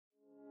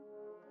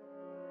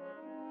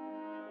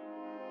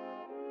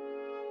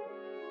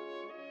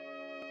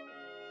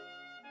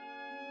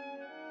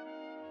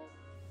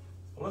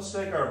Well, let's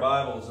take our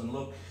Bibles and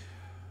look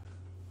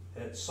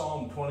at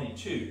Psalm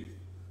 22.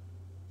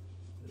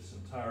 This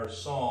entire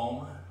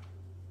psalm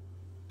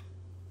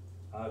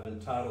I've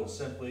entitled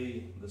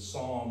simply the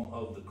Psalm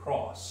of the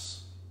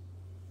Cross.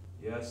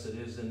 Yes, it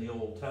is in the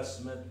Old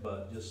Testament,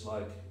 but just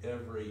like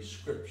every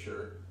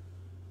scripture,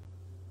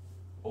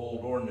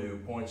 old or new,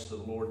 points to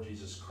the Lord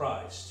Jesus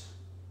Christ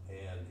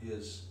and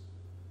his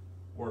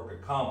work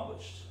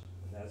accomplished.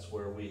 And that's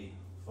where we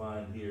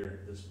find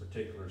here this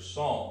particular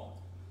psalm.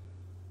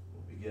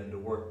 We'll begin to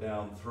work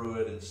down through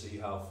it and see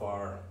how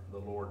far the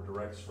Lord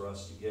directs for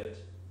us to get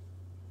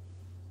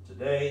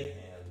today,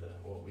 and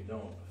what we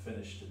don't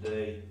finish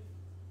today,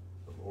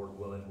 the Lord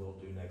willing, we'll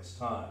do next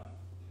time.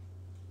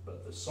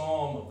 But the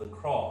Psalm of the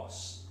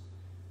Cross,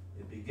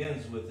 it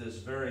begins with this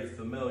very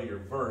familiar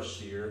verse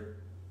here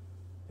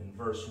in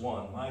verse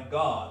 1. My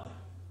God,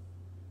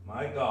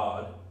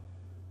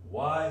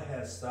 why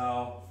hast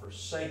thou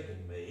forsaken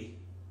me?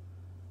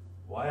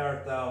 Why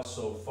art thou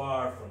so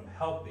far from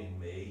helping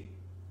me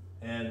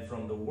and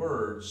from the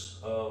words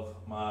of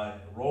my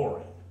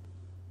roaring?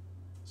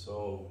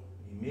 So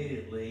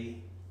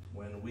immediately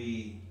when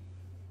we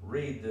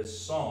read this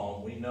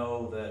psalm, we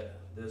know that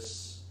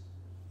this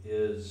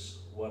is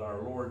what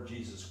our Lord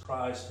Jesus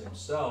Christ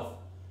himself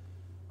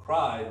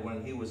cried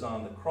when he was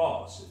on the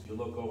cross. If you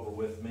look over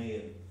with me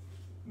in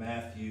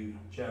Matthew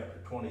chapter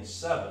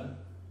 27,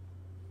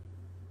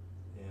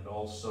 and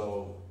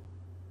also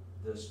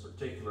this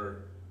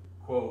particular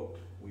quote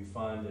we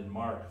find in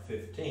Mark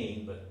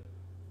 15, but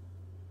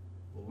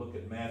we'll look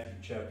at Matthew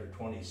chapter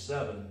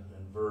 27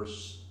 and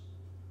verse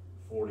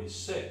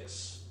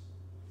 46.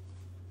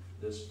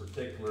 This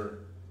particular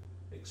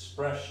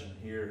expression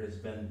here has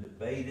been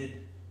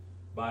debated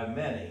by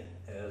many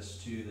as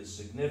to the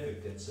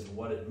significance and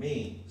what it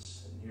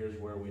means. And here's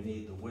where we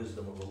need the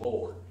wisdom of the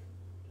Lord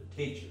to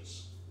teach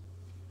us.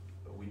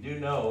 But we do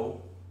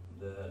know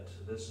that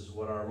this is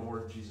what our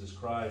Lord Jesus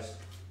Christ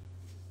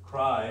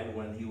cried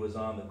when he was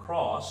on the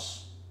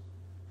cross.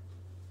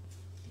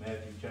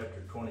 Matthew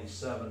chapter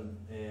 27,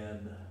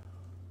 and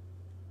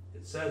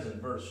it says in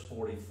verse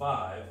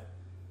 45,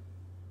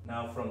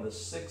 now from the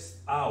 6th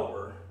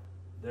hour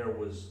there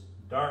was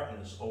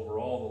darkness over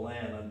all the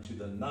land unto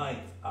the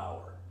 9th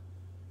hour.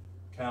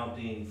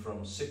 Counting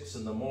from 6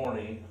 in the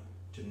morning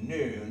to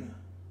noon,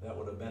 that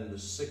would have been the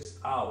 6th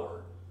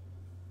hour.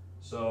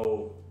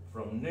 So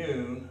from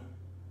noon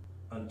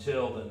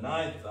until the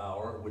 9th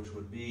hour, which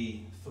would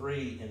be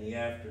 3 in the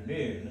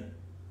afternoon,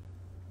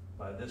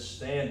 by this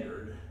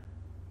standard,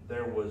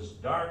 there was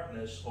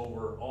darkness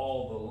over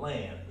all the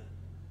land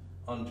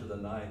unto the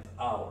 9th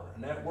hour.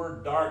 And that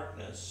word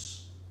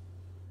darkness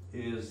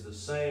is the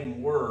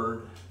same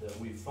word that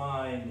we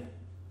find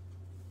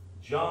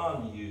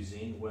John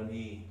using when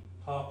he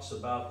talks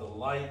about the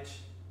light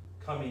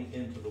coming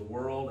into the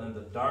world and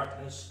the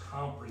darkness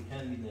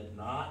comprehending it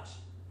not.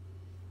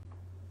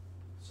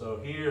 So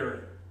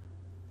here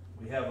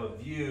we have a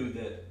view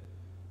that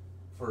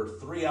for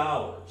 3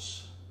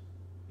 hours,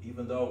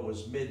 even though it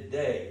was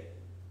midday,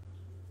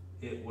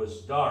 it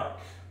was dark.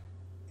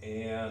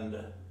 And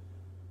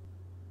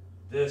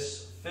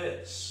this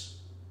fits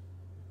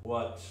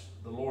what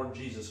the Lord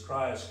Jesus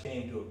Christ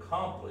came to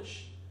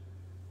accomplish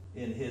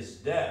in his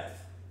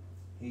death.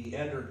 He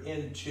entered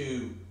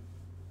into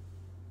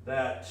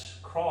that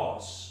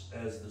cross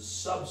as the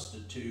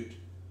substitute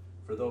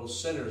for those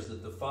sinners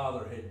that the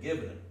Father had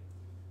given him,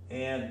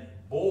 and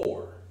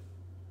bore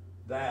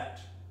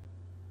that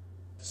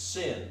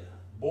sin,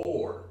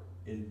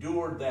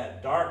 endured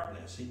that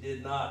darkness. He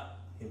did not,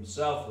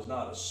 himself was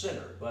not a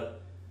sinner,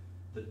 but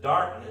the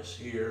darkness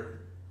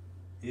here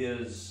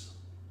is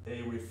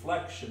a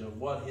reflection of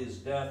what his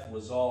death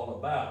was all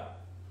about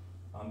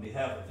on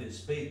behalf of his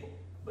people.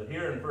 But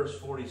here in verse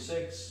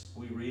 46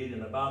 we read,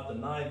 in about the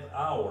 9th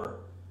hour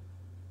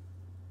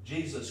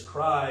Jesus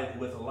cried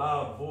with a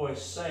loud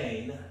voice,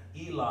 saying,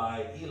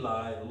 Eli,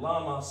 Eli,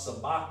 lama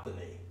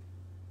sabachthani.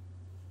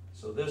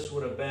 So this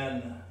would have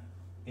been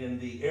in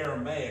the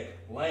Aramaic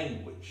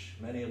language.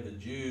 Many of the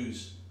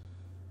Jews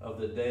of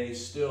the day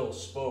still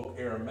spoke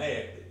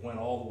Aramaic. It went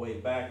all the way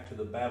back to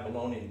the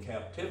Babylonian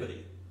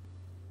captivity.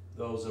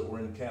 Those that were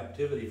in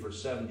captivity for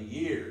 70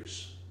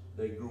 years,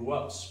 they grew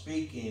up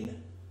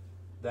speaking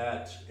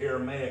that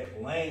Aramaic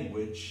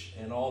language,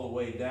 and all the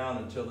way down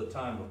until the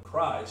time of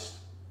Christ,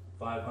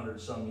 500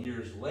 some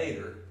years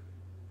later,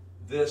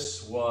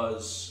 this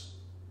was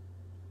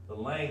the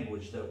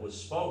language that was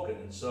spoken.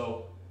 And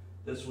so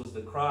this was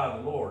the cry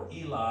of the Lord,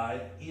 Eli,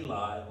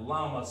 Eli,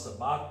 lama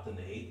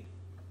sabachthani.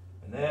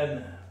 And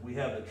then we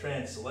have the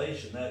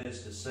translation, that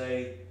is to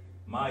say,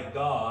 my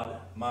God,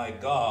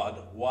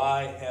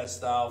 why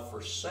hast thou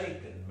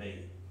forsaken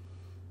me?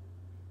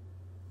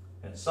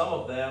 And some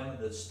of them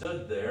that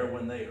stood there,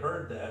 when they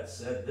heard that,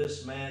 said,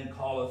 this man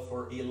calleth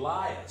for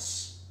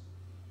Elias.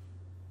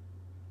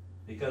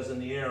 Because in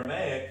the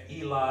Aramaic,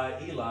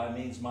 Eli, Eli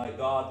means my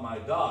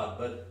God,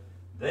 but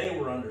they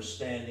were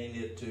understanding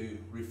it to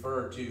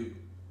refer to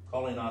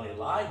calling on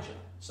Elijah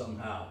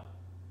somehow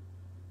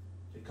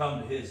to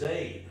come to his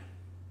aid.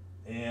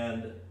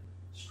 And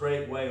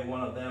Straightway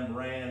one of them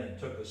ran and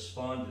took a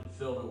sponge and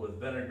filled it with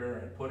vinegar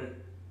and put it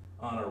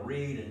on a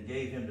reed and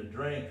gave him to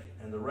drink.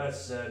 And the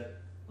rest said,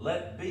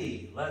 let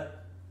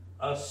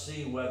us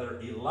see whether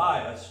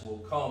Elias will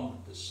come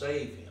to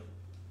save him.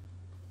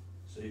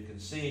 So you can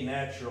see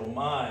natural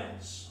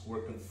minds were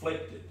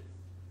conflicted,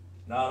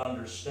 not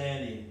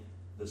understanding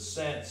the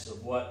sense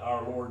of what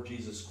our Lord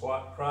Jesus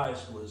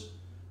Christ was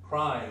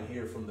crying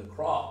here from the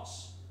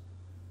cross.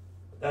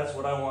 But that's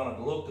what I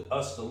wanted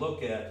us to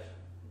look at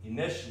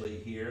initially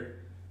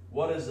here.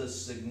 What is the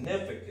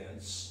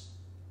significance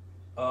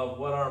of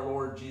what our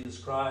Lord Jesus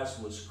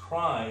Christ was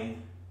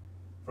crying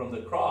from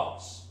the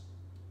cross?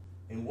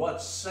 In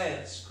what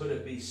sense could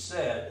it be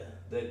said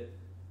that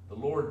the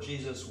Lord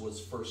Jesus was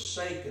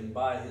forsaken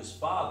by his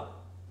Father?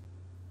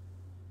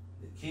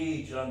 The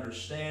key to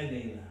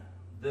understanding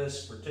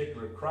this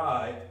particular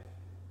cry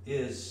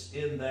is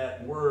in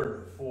that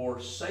word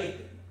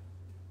forsaken.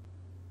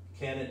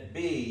 Can it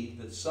be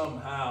that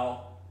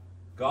somehow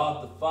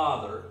God the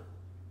Father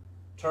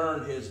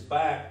turned his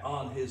back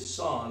on his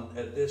Son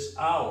at this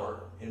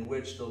hour in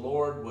which the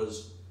Lord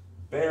was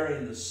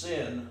bearing the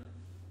sin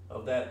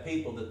of that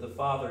people that the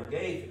Father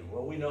gave him?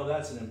 Well, we know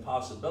that's an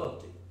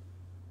impossibility.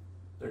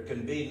 There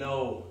can be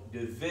no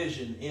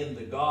division in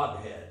the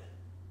Godhead.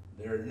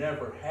 There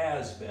never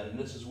has been. And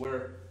this is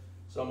where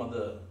some of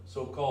the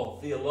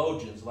so-called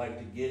theologians like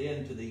to get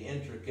into the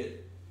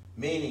intricate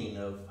meaning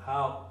of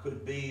how it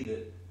could be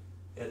that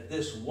at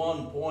this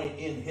one point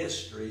in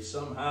history,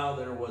 somehow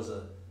there was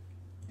a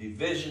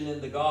division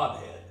in the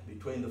Godhead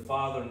between the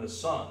Father and the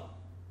Son,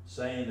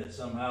 saying that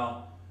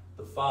somehow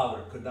the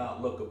Father could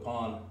not look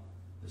upon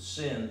the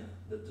sin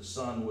that the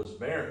Son was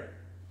bearing.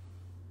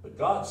 But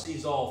God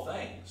sees all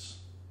things.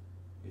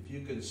 If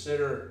you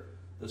consider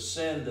the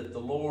sin that the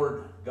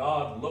Lord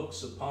God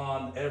looks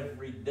upon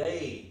every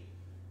day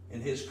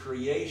in his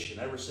creation,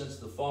 ever since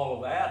the fall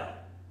of Adam.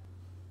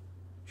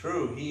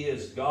 True, he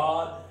is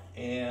God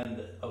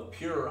and of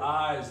purer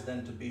eyes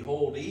than to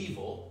behold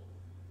evil,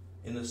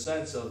 in the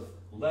sense of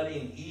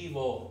letting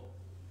evil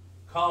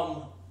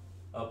come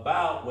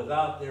about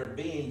without there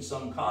being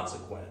some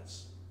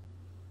consequence.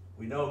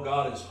 We know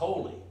God is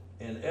holy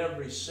and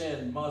every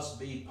sin must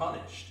be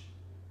punished.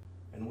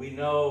 And we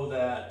know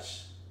that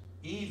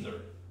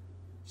either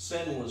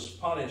sin was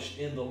punished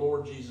in the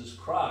Lord Jesus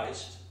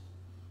Christ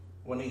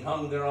when he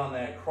hung there on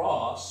that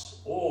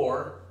cross,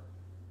 or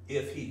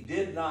if he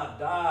did not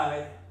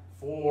die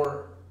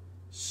for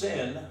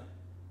sin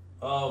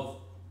of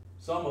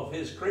some of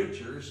his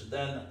creatures,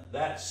 then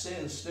that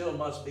sin still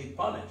must be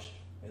punished.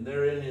 And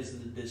therein is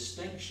the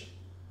distinction.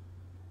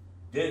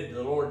 Did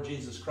the Lord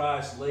Jesus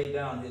Christ lay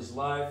down his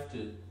life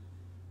to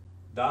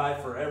die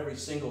for every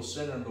single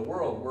sinner in the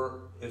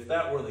world? If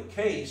that were the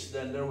case,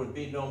 then there would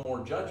be no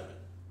more judgment.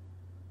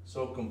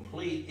 So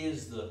complete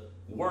is the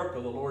work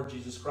of the Lord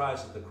Jesus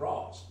Christ at the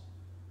cross.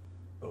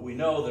 But we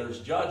know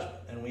there's judgment,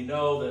 and we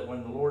know that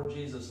when the Lord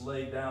Jesus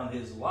laid down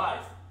his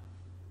life,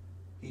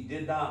 he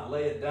did not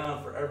lay it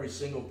down for every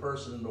single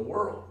person in the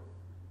world.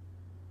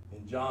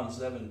 In John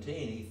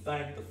 17, he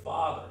thanked the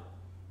Father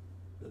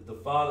that the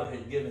Father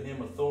had given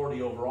him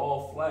authority over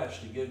all flesh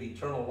to give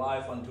eternal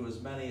life unto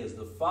as many as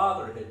the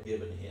Father had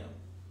given him.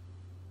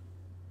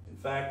 In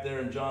fact, there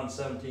in John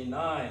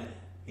 17:9,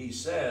 he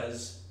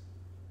says,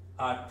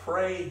 I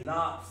pray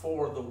not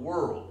for the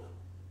world,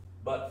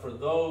 but for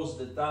those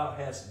that thou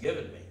hast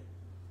given me.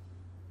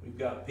 We've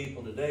got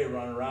people today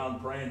running around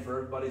praying for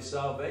everybody's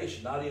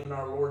salvation. Not even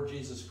our Lord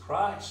Jesus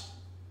Christ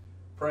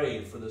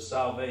prayed for the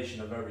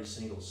salvation of every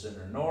single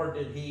sinner, nor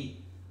did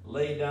he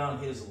lay down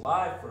his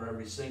life for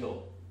every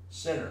single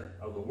sinner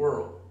of the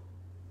world.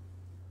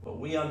 But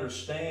we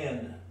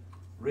understand,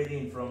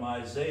 reading from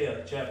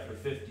Isaiah chapter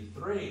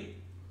 53,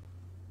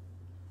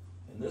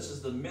 and this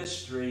is the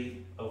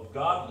mystery of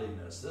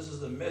godliness. This is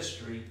the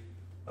mystery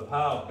of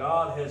how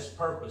God has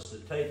purposed to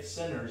take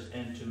sinners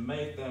and to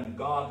make them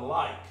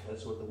God-like.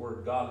 That's what the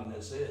word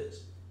godliness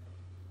is.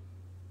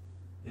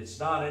 It's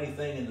not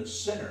anything in the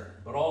sinner,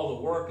 but all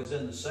the work is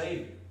in the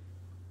Savior.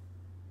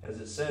 As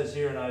it says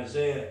here in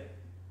Isaiah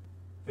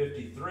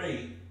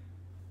 53,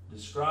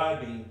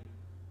 describing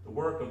the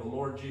work of the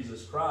Lord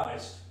Jesus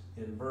Christ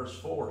in verse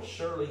 4,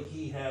 surely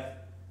he hath,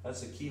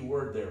 that's a key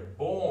word there,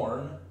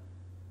 borne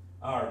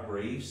our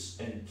griefs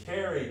and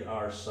carried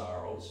our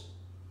sorrows,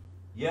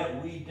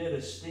 yet we did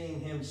esteem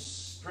him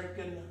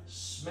stricken,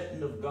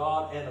 smitten of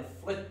God, and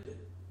afflicted.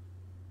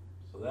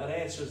 So that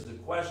answers the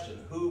question,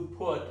 who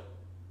put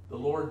the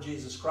Lord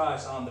Jesus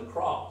Christ on the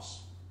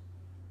cross?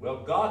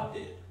 Well, God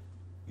did.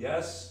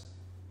 Yes,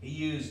 he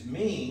used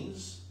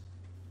means.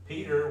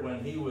 Peter,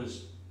 when he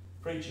was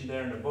preaching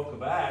there in the book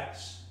of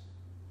Acts,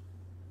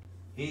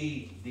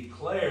 he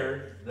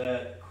declared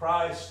that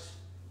Christ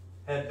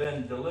had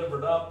been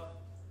delivered up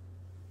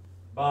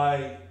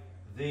by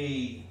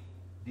the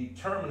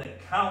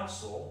determinate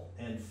counsel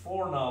and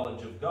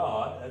foreknowledge of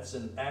God. That's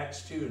in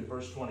Acts 2 and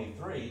verse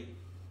 23.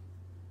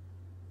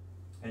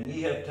 And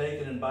ye have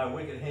taken and by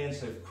wicked hands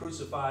have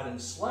crucified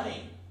and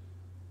slain.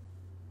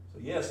 So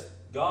yes,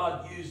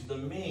 God used the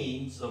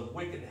means of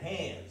wicked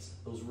hands,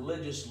 those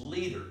religious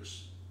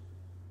leaders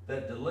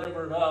that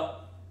delivered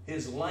up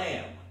his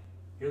lamb.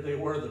 Here they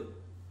were, the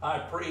high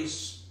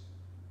priests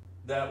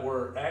that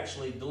were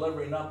actually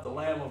delivering up the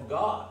Lamb of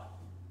God.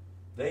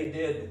 They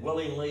did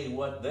willingly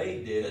what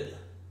they did,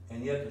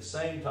 and yet at the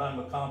same time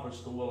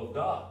accomplished the will of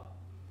God.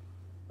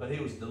 But he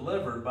was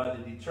delivered by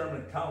the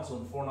determinate counsel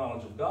and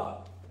foreknowledge of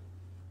God.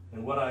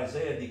 And what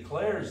Isaiah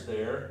declares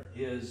there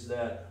is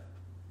that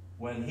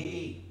when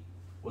he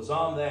was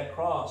on that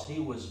cross, he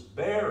was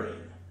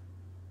bearing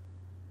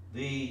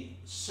the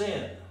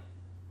sin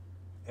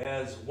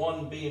as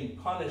one being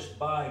punished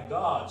by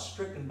God,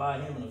 stricken by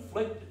him and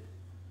afflicted.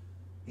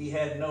 He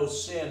had no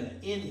sin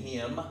in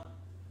him,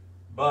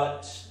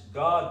 but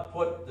God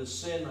put the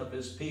sin of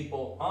his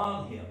people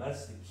on him.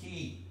 That's the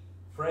key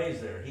phrase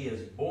there. He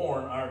has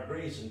borne our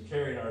griefs and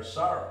carried our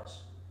sorrows.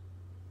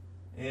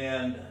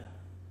 And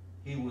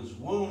he was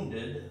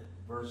wounded,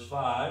 verse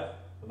 5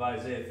 of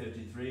Isaiah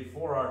 53,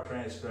 for our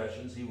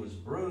transgressions. He was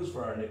bruised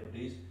for our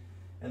iniquities,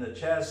 and the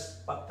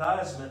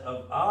chastisement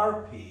of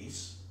our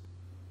peace.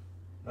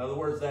 In other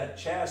words, that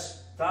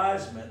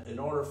chastisement, in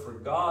order for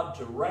God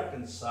to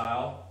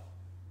reconcile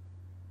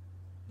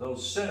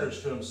those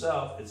sinners to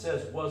himself, it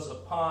says, was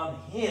upon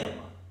him.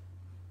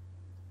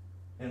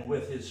 And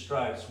with his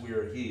stripes we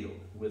are healed.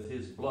 With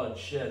his blood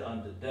shed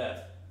unto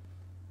death,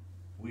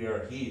 we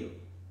are healed.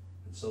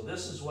 And so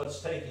this is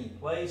what's taking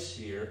place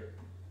here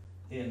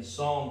in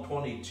Psalm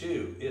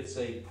 22. It's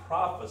a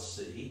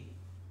prophecy.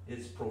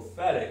 It's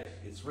prophetic.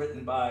 It's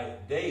written by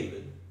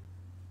David.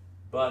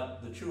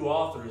 But the true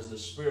author is the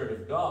Spirit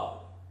of God.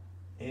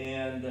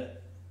 And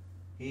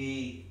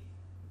he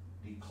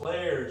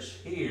declares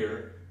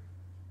here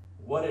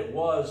what it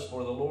was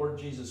for the Lord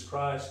Jesus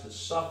Christ to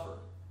suffer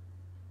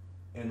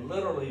and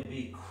literally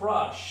be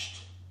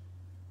crushed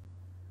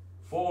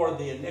for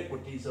the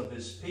iniquities of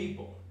his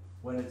people.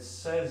 When it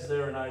says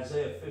there in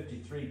Isaiah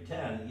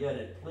 53:10, yet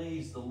it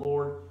pleased the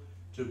Lord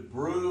to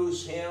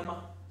bruise him.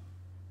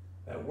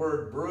 That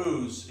word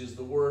bruise is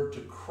the word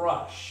to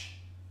crush.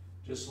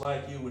 Just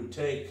like you would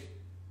take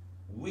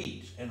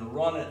wheat and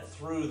run it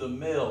through the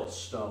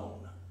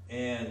millstone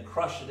and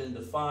crush it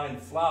into fine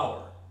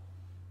flour.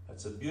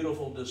 That's a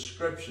beautiful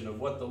description of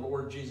what the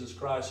Lord Jesus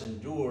Christ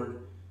endured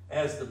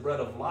as the bread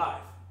of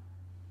life.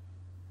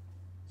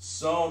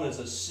 Sown as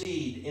a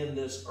seed in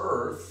this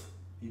earth,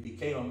 he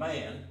became a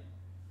man.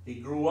 He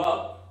grew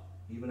up,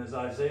 even as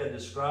Isaiah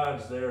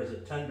describes there, as a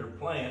tender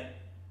plant,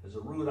 as a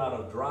root out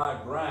of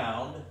dry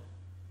ground.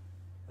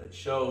 That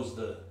shows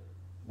the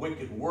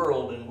wicked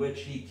world in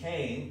which he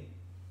came.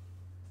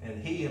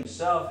 And he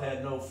himself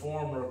had no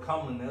form nor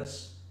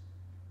comeliness.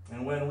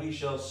 And when we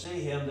shall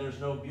see him, there's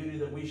no beauty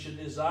that we should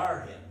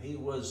desire him. He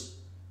was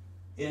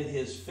in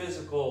his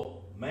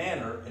physical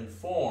manner and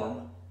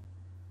form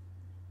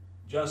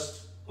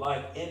just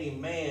like any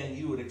man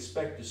you would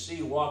expect to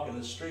see walking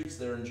the streets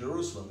there in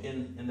Jerusalem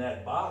in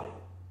that body.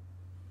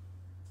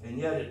 And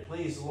yet it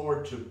pleased the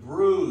Lord to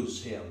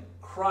bruise him,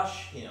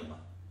 crush him.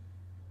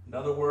 In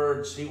other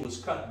words, he was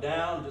cut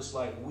down just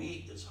like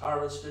wheat is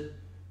harvested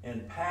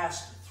and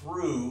passed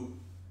through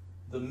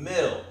the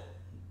mill,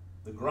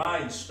 the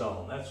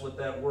grindstone. That's what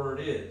that word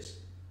is.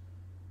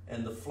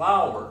 And the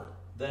flour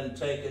then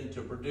taken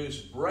to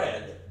produce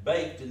bread,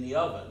 baked in the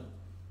oven.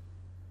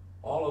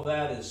 All of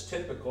that is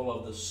typical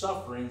of the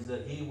sufferings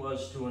that he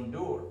was to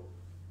endure.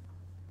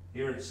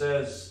 Here it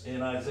says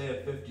in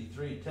Isaiah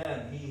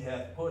 53:10, he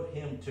hath put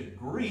him to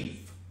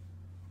grief.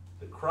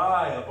 The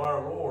cry of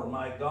our Lord,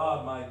 my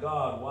God,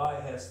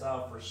 why hast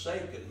thou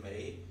forsaken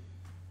me,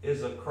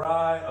 is a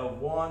cry of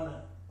one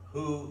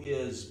who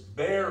is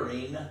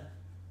bearing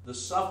the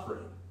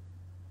suffering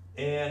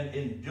and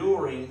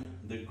enduring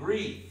the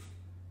grief.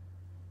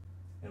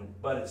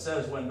 But it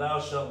says, when thou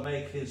shalt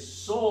make his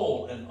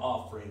soul an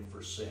offering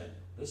for sin.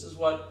 This is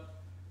what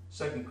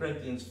 2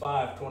 Corinthians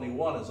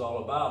 5:21 is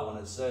all about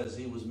when it says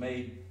he was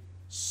made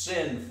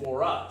sin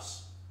for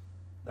us.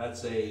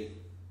 That's a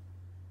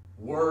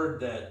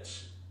word that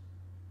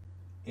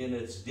in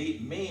its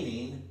deep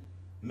meaning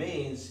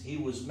means he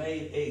was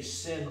made a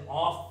sin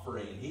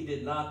offering. He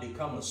did not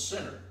become a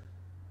sinner.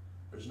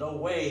 There's no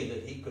way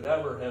that he could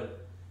ever have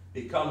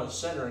become a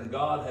sinner and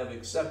God have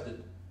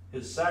accepted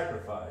his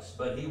sacrifice,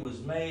 but he was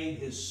made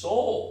his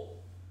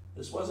soul.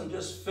 This wasn't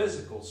just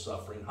physical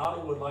suffering.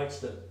 Hollywood likes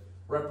to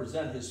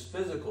represent his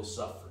physical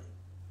suffering,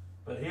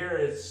 but here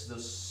it's the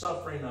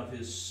suffering of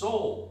his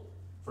soul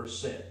for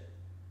sin.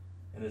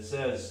 And it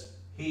says,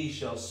 he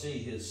shall see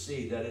his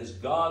seed. That is,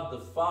 God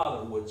the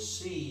Father would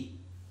see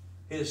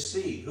his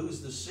seed. Who's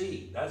the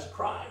seed? That's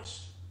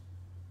Christ.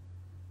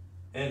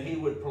 And he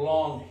would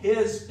prolong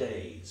his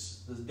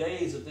days, the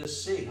days of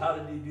this seed. How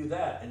did he do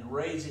that? In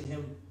raising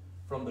him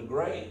from the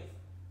grave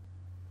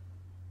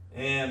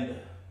and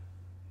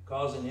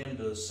causing him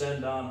to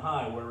ascend on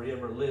high where he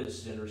ever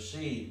lives to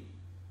intercede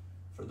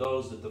for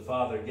those that the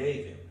Father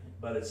gave him.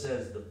 But it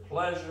says, the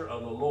pleasure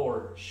of the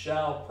Lord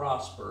shall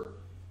prosper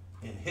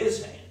in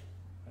his hand.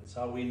 That's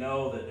how we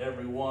know that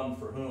everyone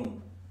for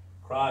whom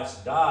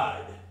Christ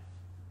died,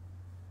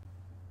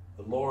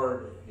 the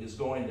Lord is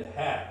going to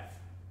have.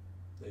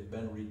 They've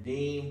been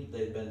redeemed,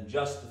 they've been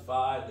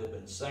justified, they've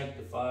been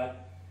sanctified,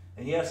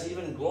 and yes,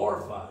 even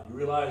glorified. You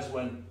realize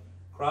when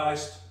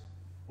Christ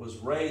was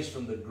raised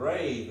from the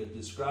grave, it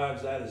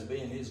describes that as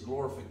being his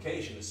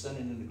glorification,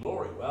 ascending into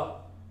glory.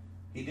 Well,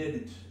 he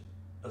didn't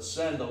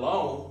ascend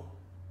alone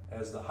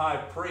as the high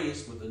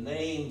priest with the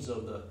names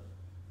of the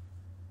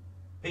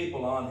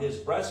people on his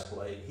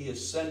breastplate. He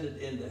ascended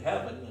into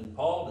heaven, and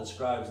Paul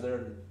describes there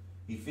in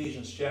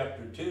Ephesians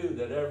chapter 2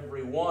 that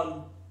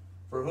everyone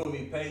for whom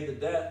he paid the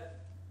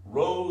debt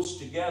rose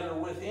together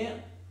with him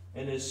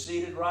and is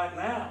seated right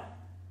now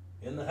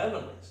in the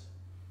heavenlies.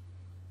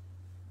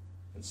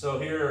 And so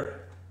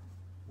here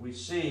we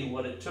see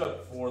what it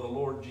took for the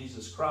Lord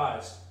Jesus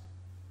Christ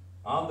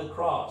on the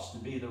cross to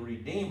be the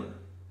Redeemer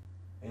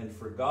and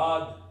for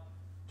God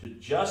to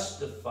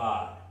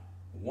justify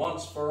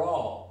once for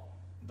all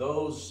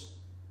those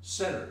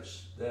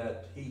sinners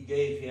that he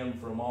gave him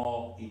from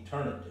all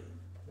eternity.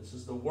 This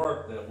is the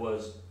work that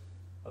was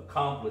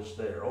accomplished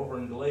there. Over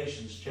in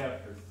Galatians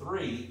chapter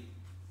 3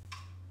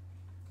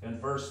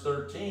 and verse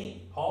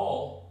 13,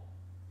 Paul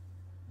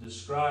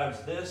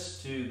describes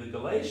this to the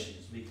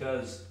Galatians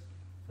because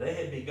they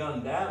had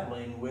begun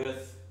dabbling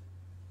with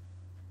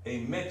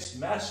a mixed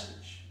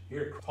message.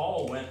 Here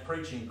Paul went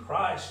preaching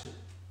Christ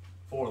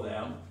for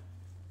them,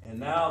 and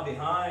now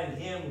behind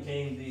him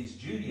came these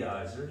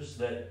Judaizers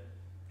that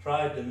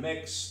tried to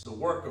mix the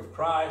work of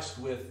Christ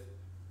with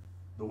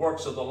the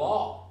works of the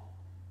law.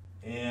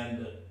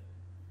 And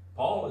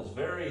Paul is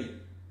very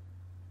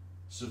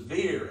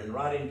severe in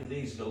writing to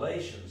these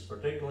Galatians,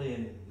 particularly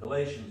in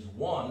Galatians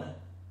 1,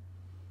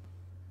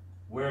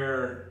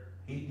 where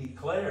he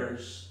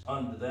declares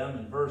unto them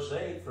in verse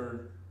 8,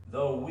 "For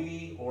though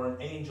we or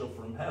an angel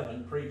from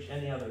heaven preach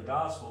any other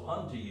gospel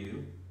unto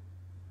you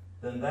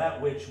than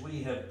that which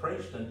we have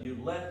preached unto you,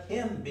 let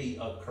him be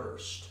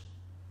accursed.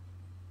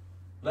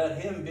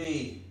 Let him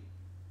be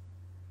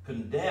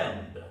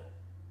condemned."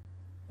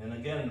 And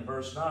again in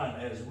verse 9,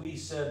 "As we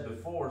said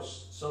before,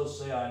 so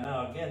say I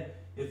now again,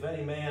 if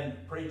any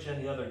man preach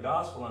any other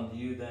gospel unto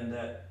you than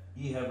that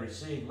ye have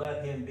received,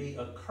 let him be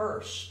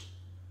accursed."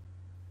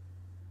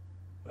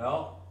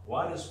 Well,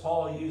 why does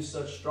Paul use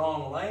such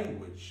strong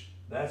language?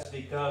 That's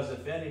because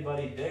if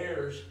anybody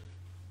dares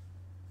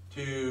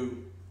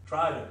to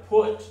try to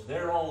put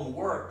their own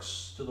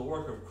works to the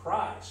work of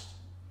Christ,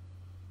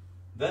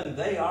 then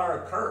they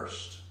are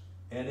accursed.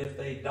 And if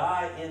they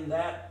die in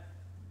that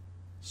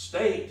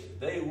state,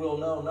 they will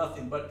know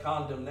nothing but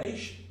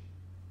condemnation.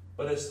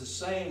 But it's the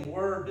same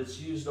word that's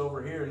used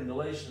over here in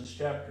Galatians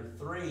chapter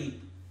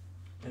 3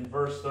 and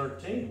verse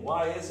 13.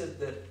 Why is it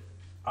that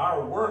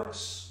our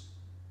works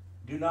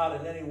do not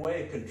in any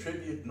way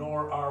contribute,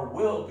 nor our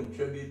will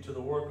contribute to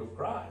the work of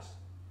Christ?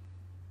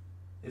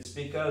 It's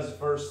because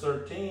verse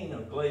 13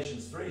 of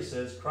Galatians 3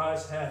 says,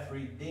 "Christ hath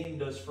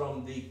redeemed us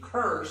from the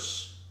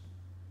curse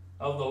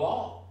of the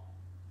law."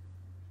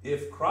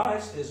 If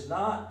Christ has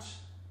not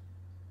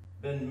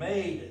been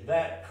made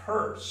that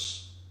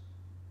curse,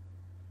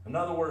 in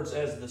other words,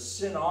 as the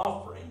sin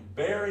offering,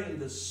 bearing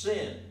the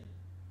sin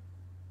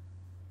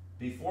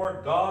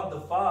before God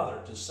the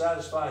Father to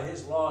satisfy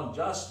his law and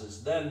justice,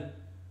 then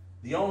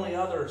the only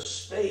other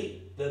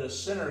state that a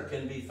sinner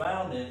can be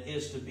found in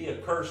is to be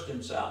accursed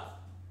himself.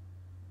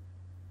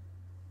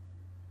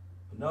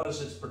 But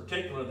notice it's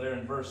particular there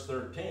in verse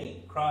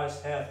 13.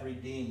 Christ hath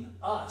redeemed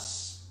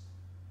us.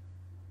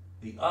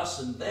 The us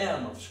and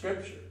them of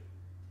Scripture.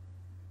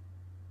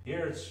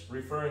 Here it's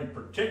referring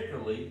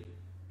particularly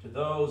to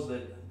those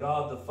that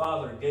God the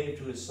Father gave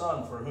to his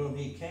Son, for whom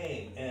he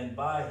came, and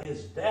by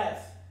his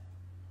death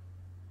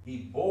he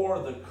bore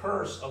the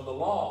curse of the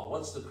law.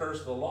 What's the curse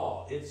of the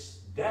law? It's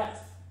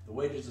death. The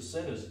wages of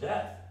sin is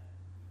death.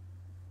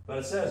 But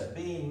it says,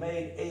 being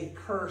made a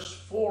curse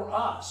for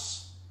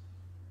us.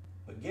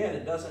 Again,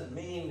 it doesn't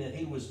mean that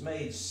he was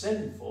made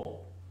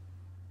sinful.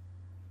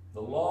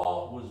 The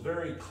law was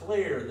very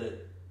clear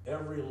that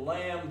every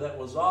lamb that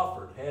was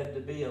offered had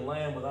to be a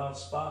lamb without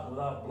spot and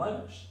without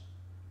blemish.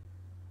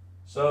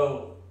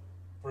 So,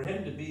 for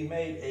him to be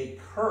made a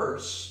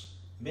curse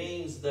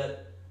means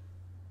that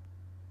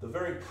the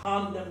very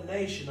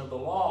condemnation of the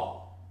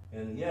law,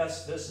 and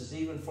yes, this is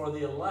even for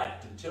the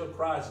elect, until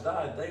Christ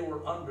died, they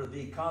were under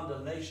the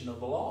condemnation of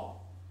the law.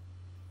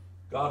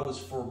 God was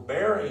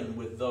forbearing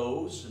with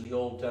those in the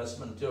Old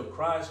Testament until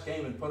Christ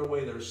came and put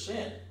away their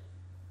sin.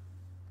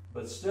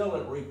 But still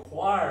it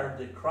required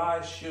that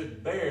Christ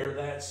should bear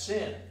that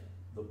sin.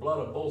 The blood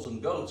of bulls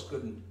and goats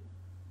couldn't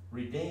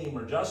redeem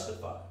or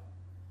justify.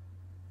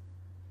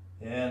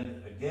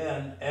 And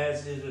again,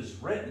 as it is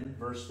written,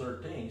 verse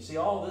 13. See,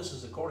 all this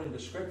is according to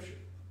Scripture.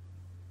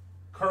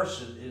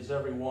 Cursed is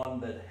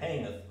everyone that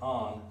hangeth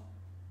on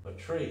a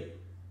tree.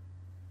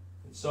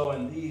 And so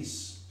in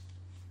these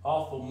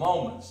awful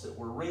moments that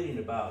we're reading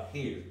about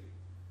here,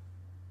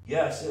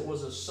 yes, it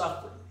was a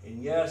suffering,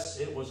 and yes,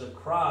 it was a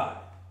cry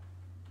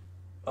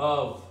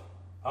of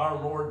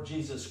our Lord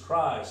Jesus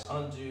Christ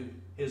unto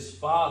his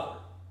Father.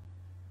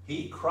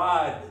 He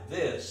cried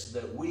this,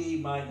 that we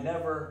might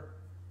never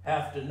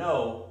have to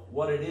know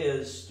what it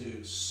is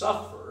to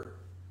suffer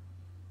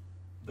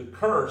the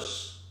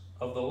curse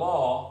of the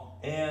law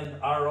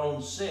and our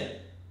own sin,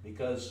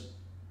 because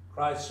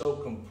Christ so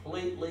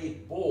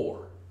completely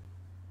bore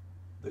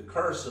the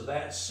curse of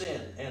that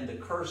sin and the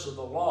curse of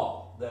the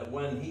law that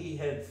when he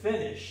had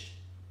finished,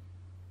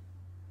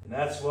 and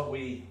that's what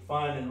we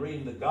find in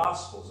reading the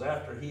Gospels,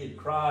 after he had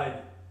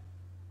cried,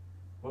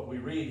 what we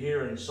read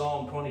here in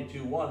Psalm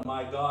 22:1,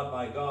 my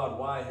God,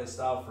 why hast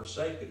thou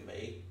forsaken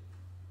me?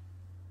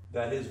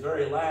 That his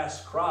very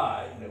last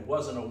cry, and it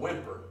wasn't a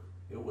whimper,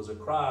 it was a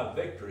cry of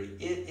victory,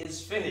 it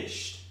is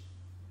finished.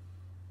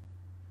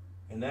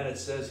 And then it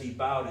says he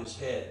bowed his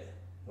head.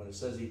 When it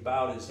says he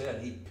bowed his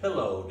head, he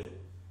pillowed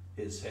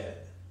his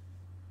head.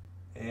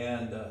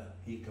 And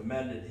he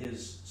commended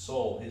his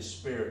soul, his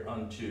spirit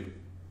unto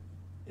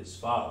his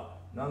Father.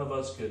 None of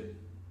us could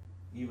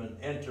even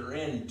enter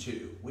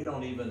into, we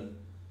don't even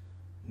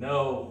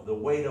know the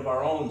weight of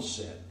our own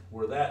sin.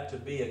 Were that to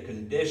be a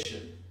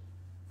condition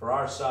for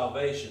our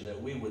salvation,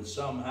 that we would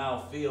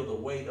somehow feel the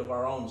weight of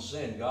our own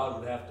sin, God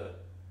would have to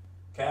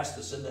cast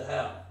us into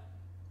hell.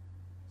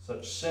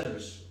 Such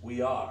sinners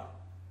we are.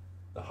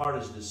 The heart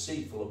is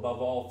deceitful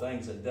above all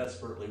things and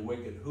desperately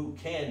wicked. Who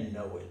can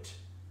know it?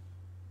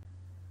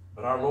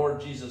 But our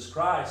Lord Jesus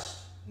Christ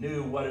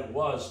knew what it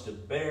was to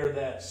bear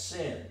that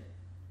sin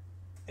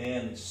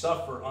and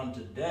suffer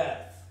unto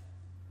death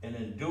and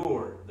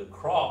endure the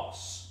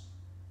cross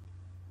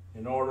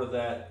in order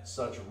that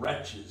such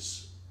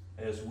wretches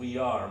as we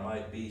are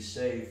might be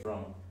saved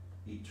from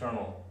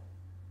eternal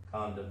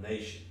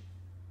condemnation.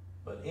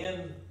 But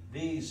in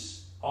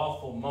these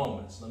awful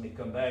moments, let me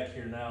come back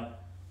here now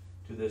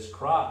to this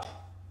cry.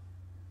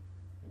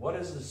 What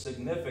is the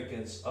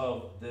significance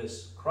of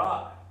this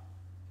cry?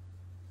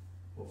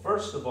 Well,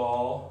 first of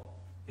all,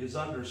 is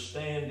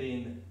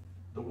understanding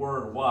the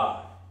word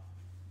why.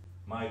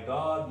 My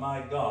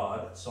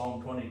God,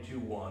 Psalm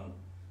 22:1,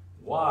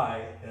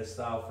 why hast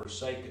thou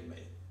forsaken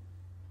me?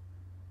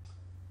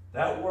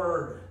 That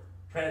word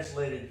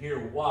translated here,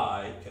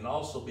 why, can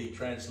also be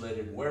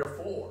translated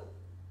wherefore.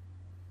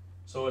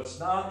 So it's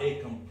not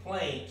a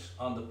complaint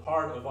on the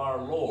part of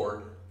our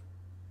Lord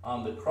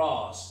on the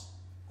cross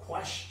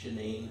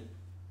questioning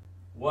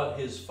what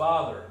his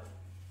Father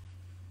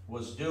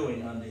was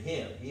doing unto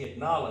him. He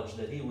acknowledged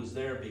that he was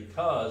there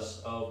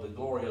because of the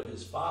glory of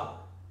his Father.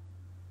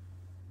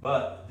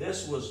 But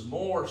this was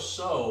more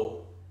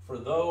so for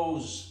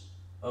those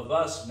of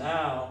us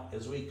now,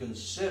 as we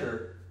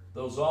consider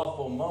those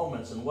awful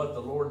moments and what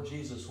the Lord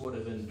Jesus would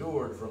have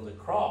endured from the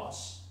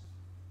cross.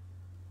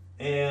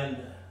 And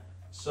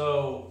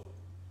so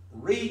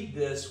read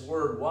this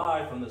word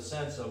why from the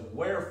sense of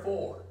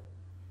wherefore.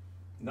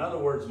 In other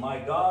words, my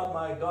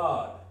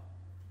God,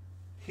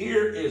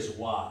 here is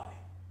why.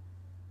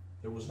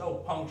 There was no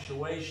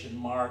punctuation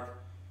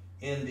mark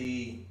in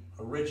the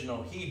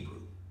original Hebrew.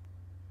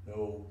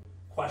 No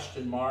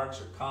question marks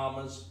or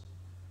commas.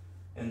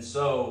 And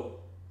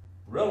so,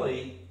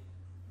 really,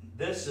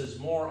 this is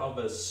more of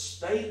a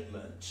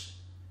statement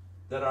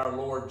that our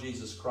Lord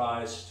Jesus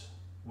Christ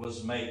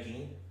was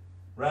making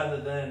rather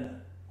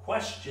than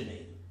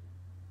questioning.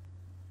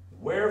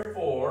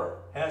 Wherefore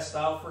hast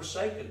thou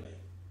forsaken me?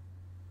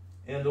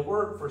 And the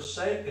word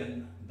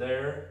forsaken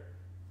there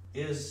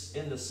is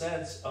in the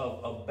sense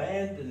of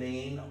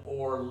abandoning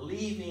or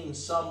leaving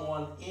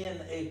someone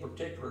in a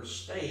particular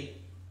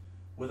state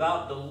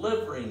without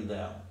delivering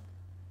them.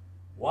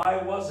 Why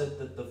was it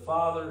that the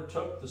Father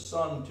took the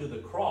Son to the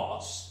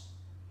cross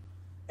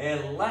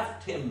and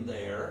left him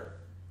there,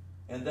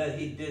 and that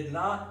he did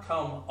not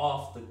come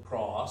off the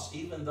cross,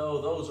 even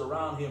though those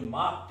around him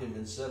mocked him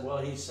and said, well,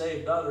 he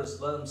saved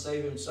others, let him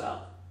save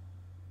himself?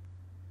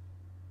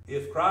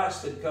 If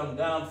Christ had come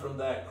down from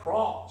that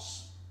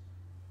cross,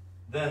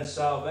 then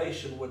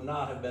salvation would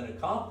not have been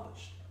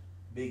accomplished,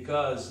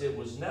 because it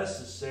was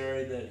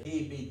necessary that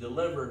he be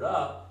delivered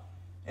up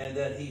and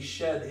that he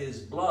shed his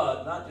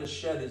blood, not just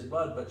shed his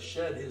blood, but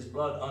shed his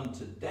blood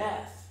unto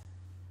death.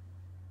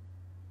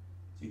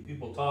 See,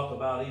 people talk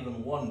about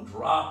even one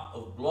drop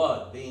of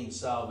blood being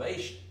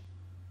salvation.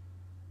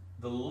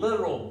 The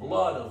literal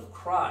blood of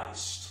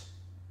Christ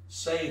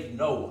saved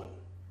no one.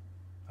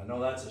 I know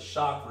that's a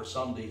shock for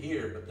some to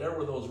hear, but there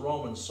were those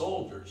Roman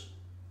soldiers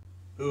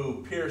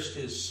who pierced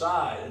his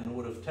side and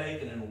would have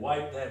taken and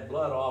wiped that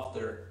blood off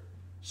their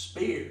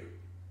spear.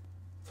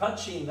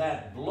 Touching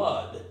that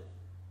blood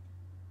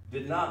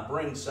did not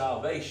bring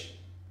salvation.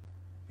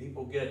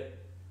 People get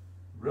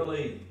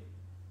really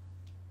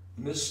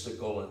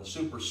mystical and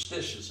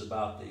superstitious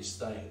about these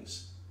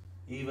things.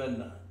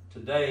 Even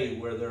today,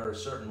 where there are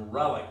certain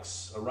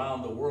relics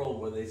around the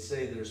world where they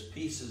say there's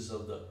pieces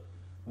of the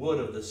wood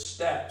of the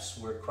steps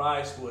where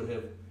Christ would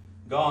have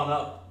gone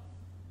up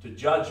to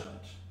judgment,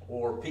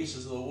 or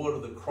pieces of the wood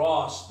of the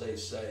cross, they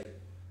say,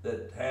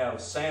 that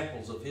have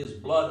samples of his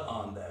blood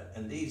on that.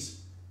 And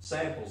these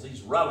samples,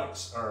 these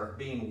relics, are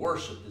being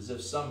worshipped as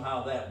if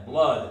somehow that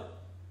blood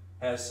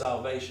has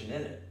salvation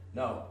in it.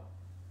 No.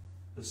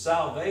 The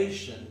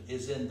salvation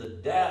is in the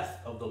death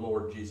of the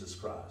Lord Jesus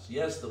Christ.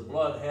 Yes, the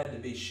blood had to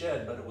be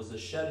shed, but it was the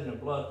shedding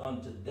of blood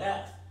unto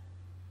death.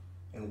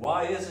 And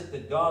why is it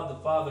that God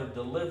the Father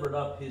delivered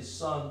up his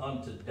Son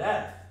unto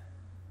death?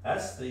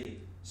 That's the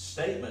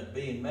statement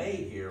being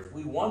made here. If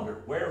we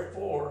wonder,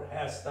 wherefore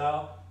hast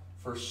thou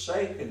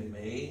forsaken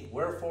me?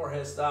 Wherefore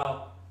hast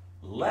thou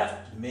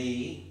left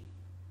me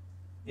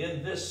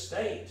in this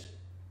state?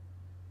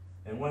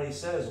 And when he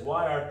says,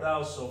 why art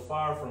thou so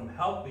far from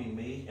helping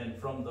me and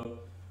from the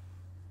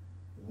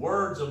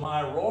words of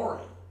my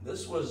roaring?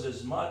 This was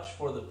as much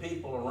for the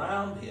people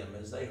around him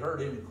as they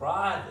heard him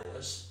cry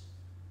this,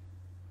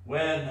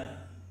 when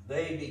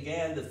they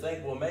began to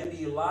think, well,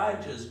 maybe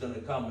Elijah is going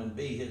to come and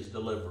be his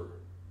deliverer.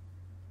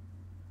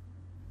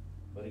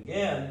 But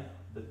again,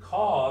 the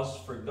cause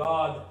for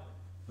God,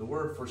 the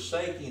word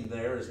forsaking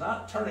there, is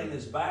not turning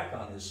his back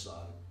on his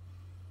Son.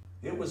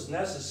 It was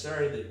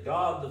necessary that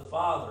God the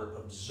Father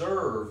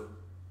observe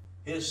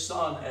his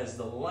Son as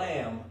the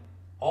Lamb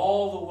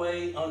all the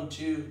way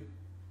unto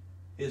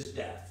his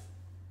death.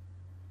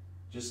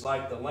 Just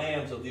like the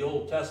lambs of the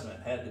Old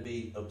Testament had to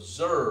be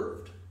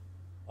observed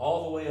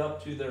all the way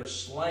up to their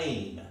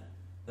slaying,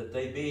 that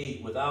they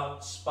be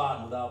without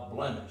spot and without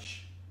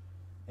blemish.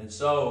 And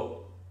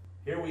so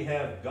here we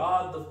have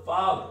God the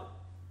Father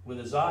with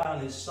his eye on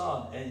his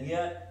Son, and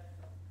yet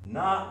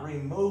not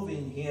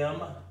removing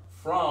him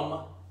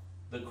from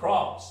the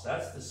cross.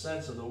 That's the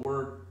sense of the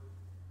word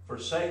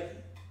forsaking.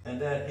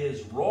 And that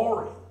his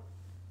roaring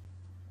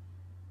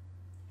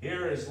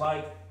here is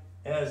like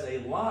as a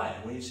lion.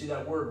 When you see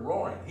that word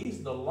roaring,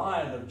 he's the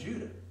Lion of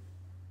Judah.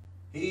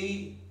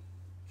 He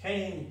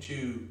came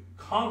to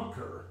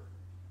conquer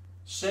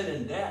sin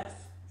and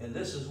death. And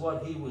this is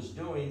what he was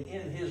doing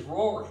in his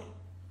roaring.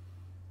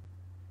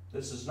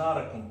 This is not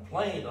a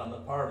complaint on the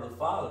part of the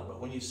Father, but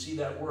when you see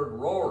that word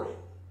roaring,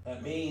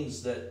 that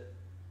means that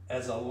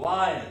as a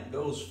lion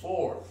goes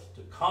forth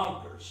to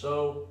conquer,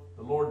 so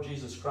the Lord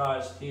Jesus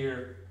Christ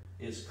here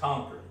is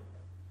conquering.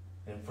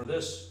 And for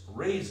this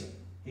reason,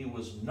 he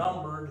was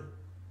numbered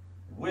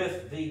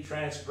with the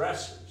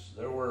transgressors.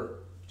 There were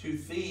two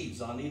thieves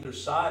on either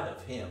side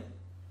of him,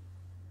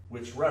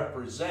 which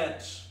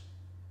represents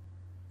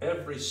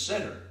every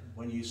sinner.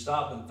 When you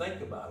stop and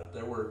think about it,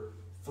 there were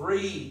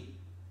 3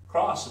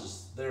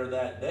 crosses there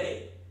that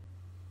day.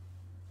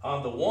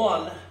 On the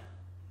one,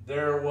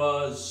 there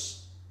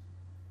was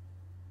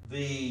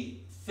the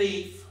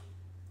thief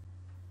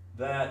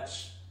that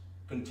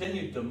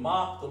continued to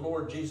mock the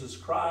Lord Jesus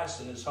Christ,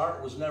 and his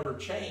heart was never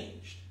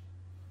changed.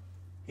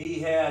 He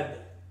had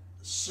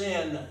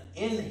sin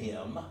in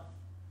him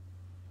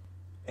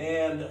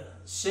and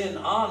sin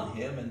on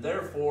him, and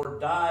therefore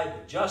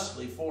died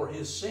justly for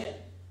his sin.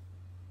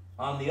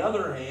 On the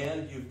other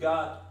hand, you've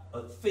got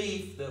a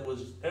thief that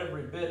was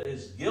every bit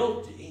as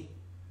guilty,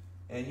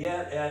 and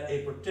yet at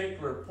a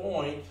particular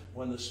point,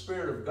 when the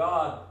Spirit of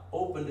God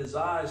opened his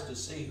eyes to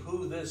see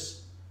who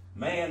this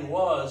man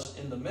was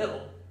in the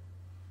middle,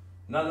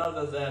 none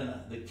other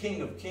than the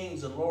King of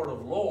Kings and Lord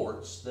of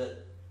Lords,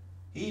 that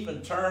he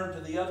even turned to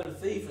the other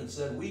thief and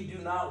said, we do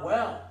not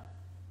well.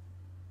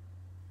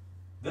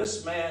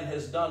 This man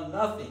has done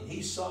nothing.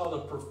 He saw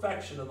the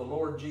perfection of the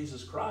Lord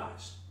Jesus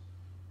Christ.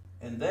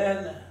 And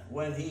then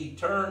when he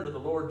turned to the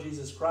Lord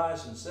Jesus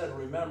Christ and said,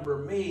 remember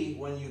me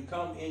when you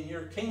come in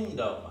your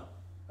kingdom.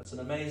 That's an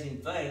amazing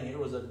thing. Here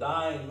was a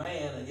dying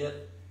man, and yet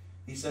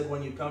he said,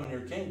 when you come in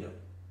your kingdom.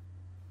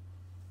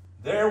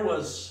 There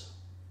was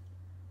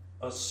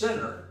a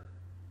sinner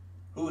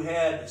who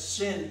had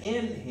sin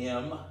in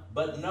him,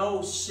 but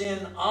no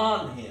sin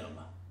on him.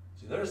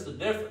 See, there's the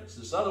difference.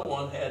 This other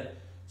one had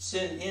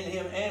sin in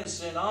him and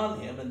sin on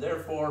him, and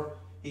therefore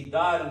he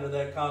died under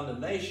that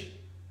condemnation.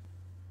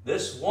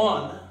 This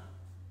one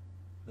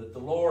that the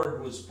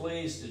Lord was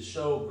pleased to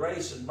show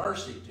grace and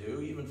mercy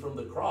to, even from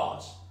the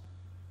cross,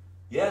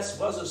 yes,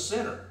 was a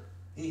sinner.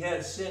 He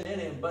had sin in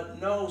him, but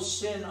no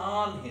sin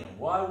on him.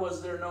 Why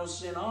was there no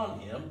sin on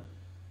him?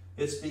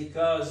 It's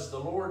because the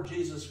Lord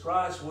Jesus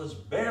Christ was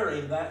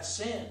bearing that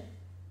sin.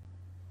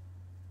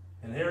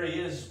 And here he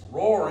is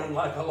roaring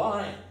like a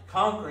lion,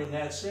 conquering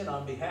that sin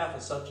on behalf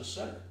of such a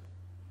sinner.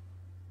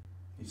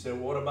 You say,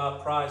 well, what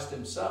about Christ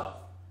himself?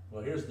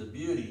 Well, here's the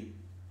beauty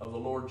of the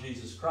Lord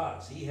Jesus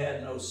Christ. He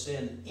had no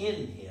sin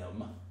in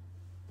him.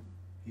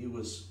 He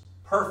was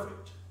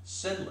perfect,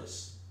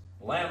 sinless,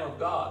 Lamb of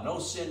God, no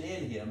sin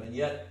in him, and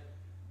yet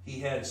he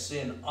had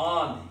sin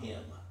on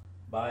him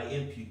by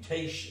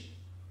imputation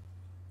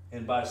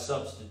and by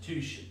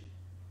substitution.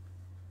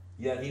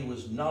 Yet he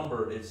was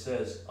numbered, it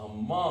says,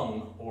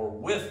 among or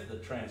with the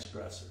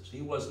transgressors.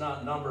 He was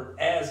not numbered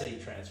as a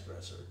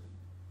transgressor.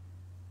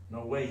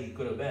 No way he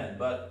could have been,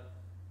 but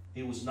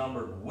he was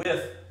numbered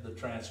with the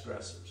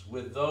transgressors,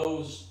 with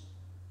those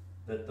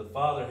that the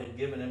Father had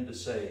given him to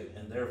save,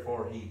 and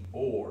therefore he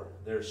bore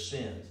their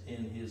sins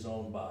in his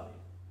own body.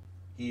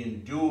 He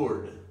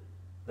endured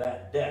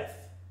that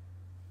death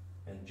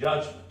and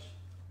judgment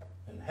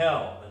and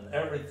hell and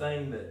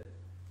everything that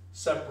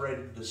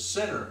separated the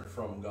sinner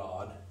from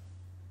God.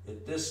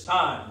 At this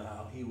time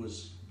now, he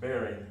was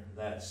bearing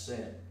that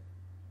sin.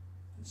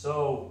 And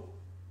so,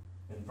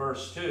 in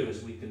verse 2,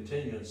 as we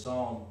continue in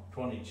Psalm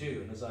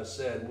 22, and as I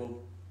said,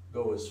 we'll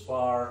go as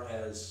far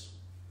as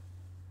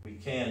we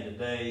can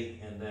today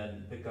and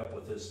then pick up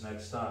with this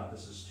next time.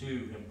 This is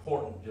too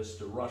important just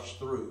to rush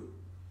through.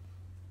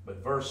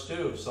 But verse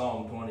 2 of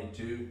Psalm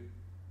 22,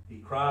 he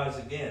cries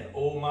again,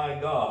 O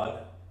my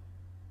God,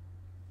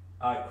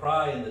 I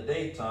cry in the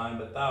daytime,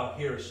 but thou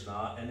hearest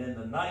not, and in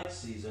the night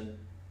season,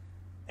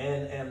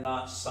 and am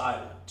not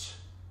silent.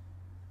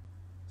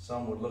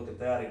 Some would look at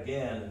that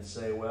again and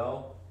say,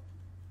 well,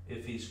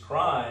 if he's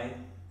crying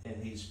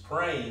and he's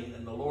praying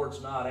and the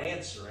Lord's not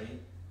answering,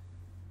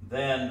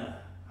 then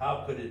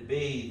how could it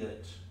be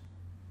that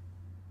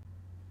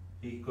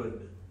he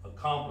could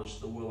accomplish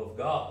the will of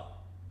God?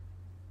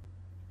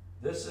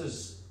 This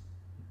is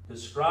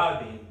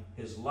describing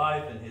his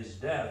life and his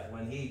death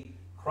when he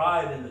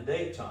cried in the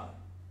daytime.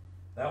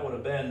 That would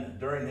have been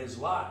during his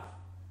life.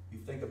 You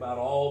think about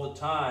all the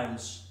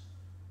times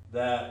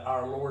that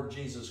our Lord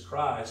Jesus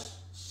Christ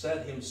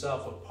set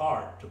himself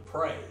apart to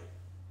pray.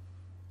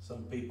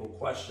 Some people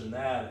question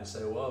that and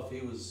say, well, if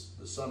he was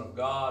the Son of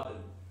God and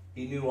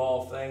he knew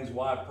all things,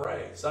 why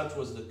pray? Such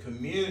was the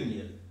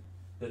communion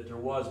that there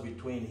was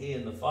between he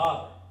and the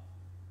Father.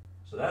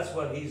 So that's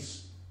what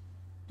he's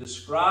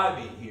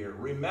describing here,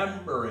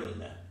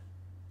 remembering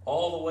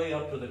all the way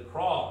up to the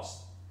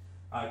cross.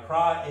 I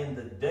cry in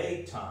the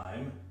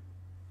daytime,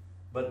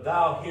 but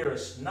thou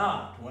hearest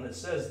not. When it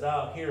says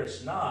thou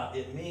hearest not,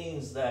 it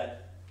means that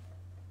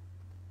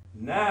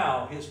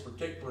now his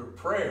particular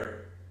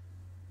prayer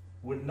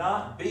would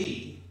not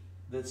be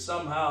that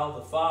somehow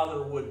the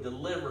Father would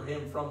deliver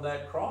him from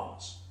that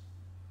cross.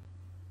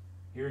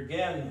 Here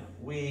again,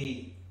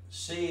 we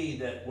see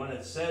that when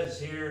it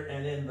says here,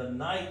 and in the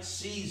night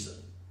season,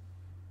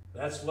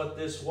 that's what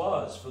this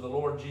was for the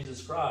Lord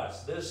Jesus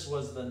Christ. This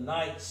was the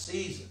night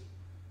season.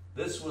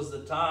 This was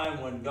the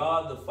time when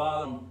God the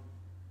Father,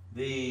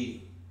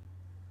 the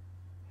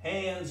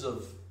hands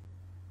of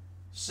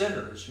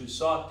sinners who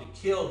sought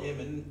to kill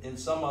him in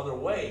some other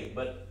way.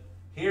 But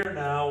here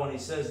now, when he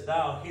says,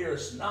 thou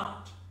hearest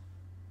not,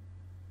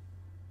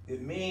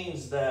 it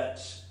means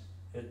that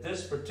at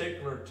this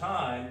particular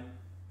time,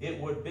 it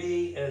would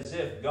be as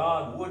if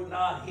God would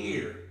not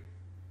hear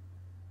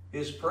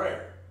his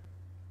prayer.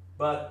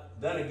 But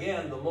then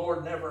again, the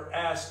Lord never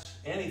asked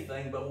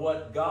anything but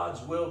what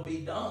God's will be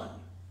done.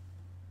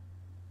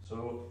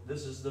 So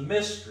this is the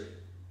mystery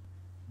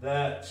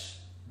that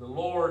the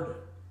Lord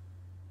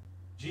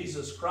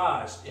Jesus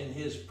Christ in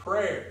his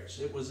prayers,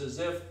 it was as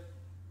if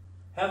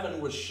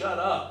heaven was shut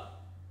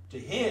up to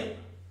him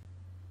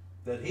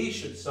that he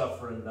should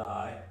suffer and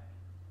die,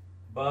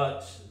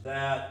 but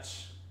that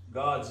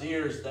God's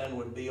ears then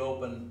would be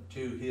open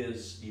to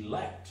his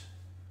elect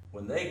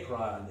when they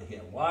cry unto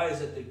him. Why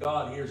is it that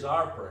God hears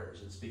our prayers?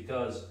 It's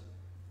because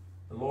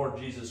the Lord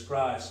Jesus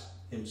Christ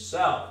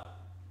himself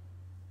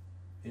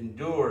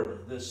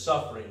endured this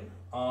suffering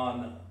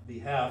on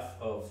behalf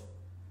of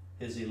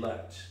his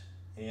elect.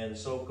 And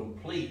so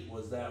complete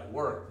was that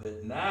work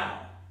that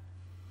now,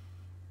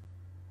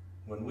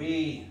 when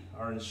we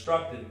are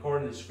instructed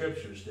according to the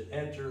Scriptures to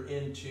enter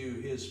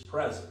into his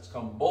presence,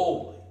 come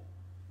boldly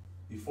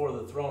before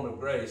the throne of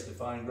grace to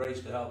find grace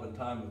to help in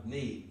time of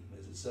need,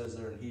 as it says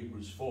there in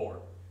Hebrews 4,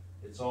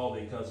 it's all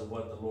because of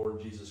what the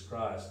Lord Jesus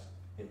Christ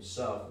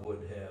himself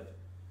would have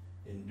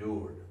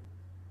endured.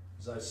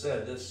 As I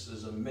said, this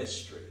is a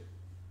mystery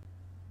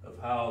of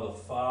how the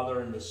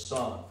Father and the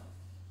Son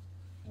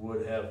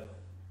would have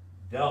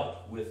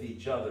dealt with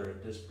each other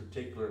at this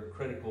particular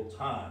critical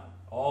time.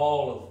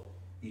 All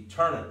of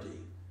eternity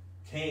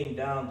came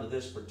down to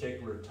this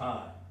particular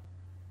time,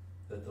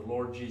 that the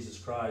Lord Jesus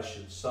Christ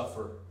should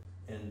suffer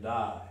and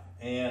die,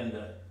 and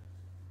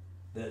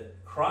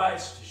that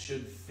Christ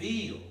should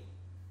feel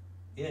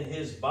in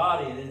his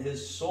body and in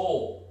his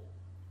soul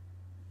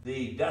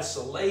the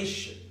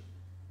desolation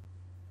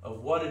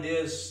of what it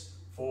is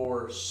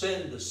for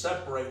sin to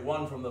separate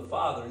one from the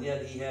Father, and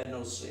yet he had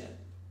no sin.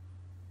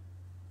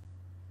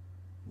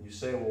 And you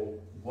say, well,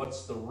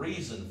 what's the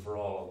reason for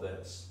all of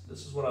this?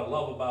 This is what I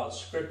love about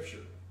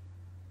Scripture.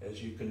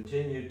 As you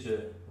continue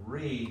to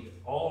read,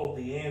 all of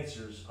the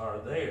answers are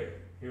there.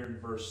 Here in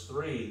verse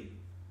 3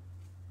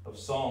 of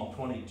Psalm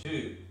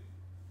 22.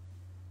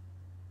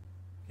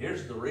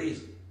 Here's the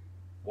reason.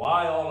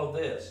 Why all of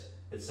this?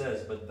 It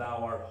says, but thou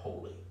art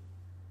holy,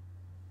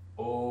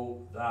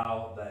 O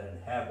thou that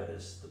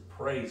inhabitest the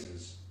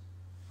praises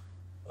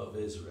of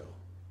Israel.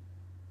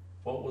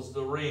 What was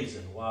the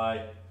reason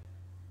why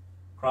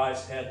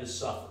Christ had to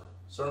suffer?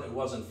 Certainly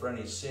wasn't for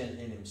any sin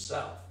in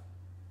himself.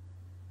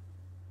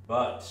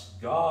 But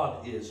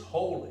God is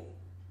holy.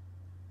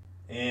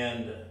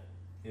 And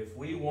if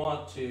we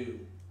want to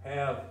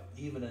have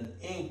even an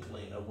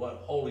inkling of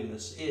what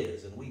holiness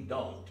is, and we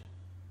don't,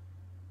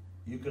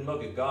 you can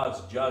look at God's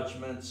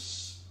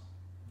judgments,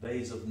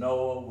 days of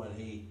Noah when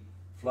he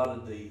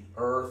flooded the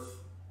earth,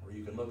 or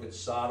you can look at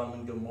Sodom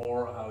and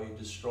Gomorrah, how he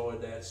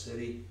destroyed that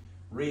city.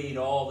 Read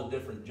all the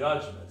different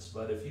judgments.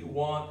 But if you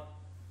want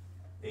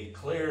a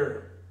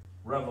clear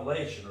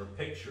revelation or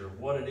picture of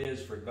what it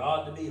is for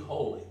God to be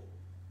holy,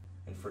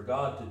 and for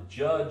God to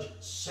judge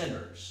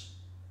sinners,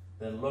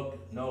 then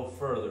look no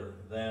further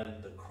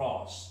than the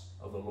cross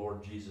of the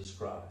Lord Jesus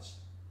Christ.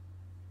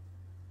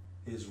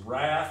 His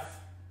wrath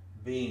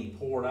being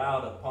poured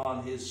out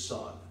upon his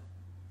Son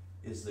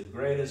is the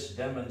greatest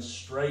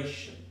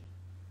demonstration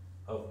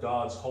of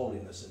God's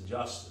holiness and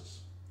justice.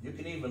 You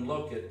can even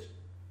look at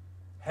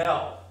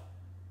hell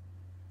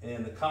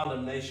and the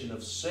condemnation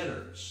of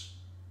sinners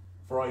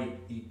for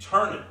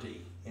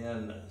eternity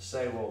and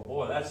say, well,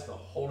 boy, that's the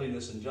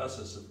holiness and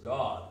justice of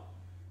God.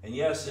 And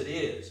yes, it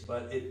is,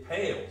 but it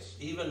pales.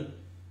 Even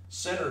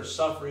sinners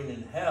suffering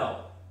in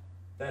hell,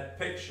 that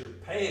picture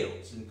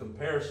pales in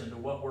comparison to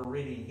what we're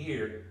reading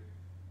here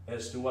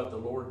as to what the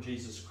Lord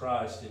Jesus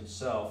Christ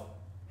himself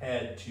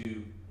had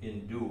to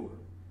endure.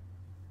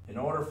 In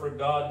order for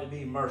God to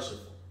be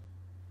merciful,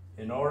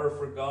 in order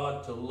for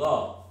God to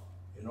love,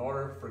 in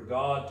order for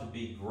God to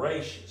be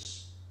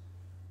gracious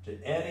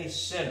to any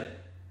sinner,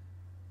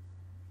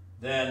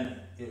 then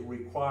it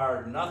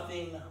required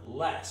nothing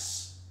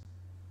less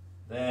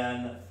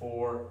than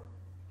for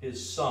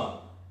his Son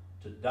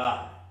to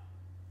die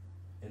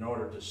in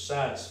order to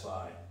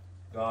satisfy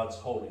God's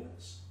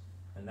holiness.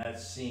 And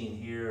that's seen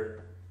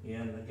here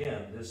in,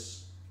 again,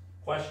 this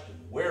question,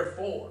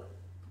 wherefore?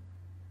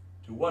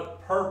 To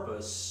what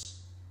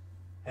purpose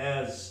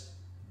has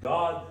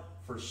God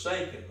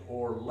forsaken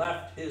or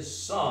left his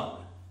Son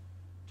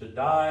to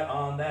die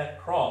on that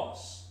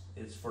cross?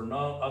 It's for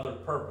no other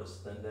purpose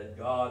than that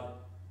God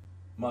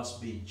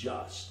must be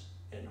just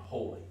and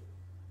holy,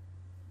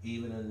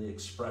 even in the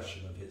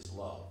expression of his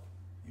love.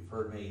 You've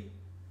heard me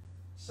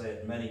say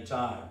it many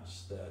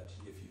times that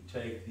if you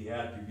take the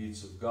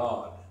attributes of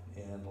God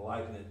and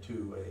liken it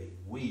to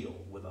a wheel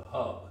with a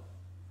hub,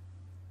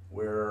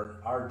 where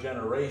our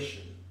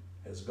generation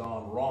has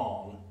gone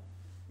wrong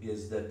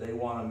is that they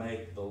want to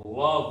make the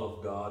love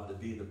of God to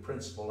be the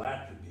principal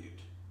attribute.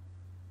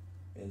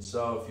 And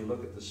so if you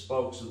look at the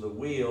spokes of the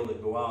wheel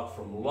that go out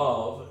from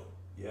love,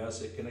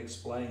 yes, it can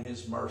explain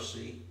his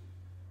mercy,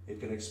 it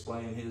can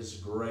explain his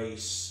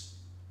grace,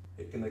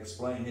 it can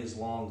explain his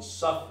long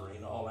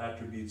suffering, all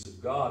attributes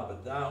of God.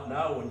 But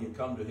now when you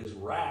come to his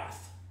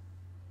wrath,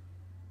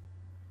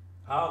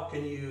 how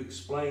can you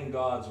explain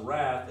God's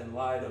wrath in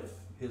light of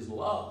his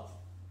love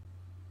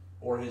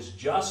or his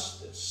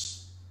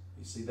justice?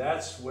 You see,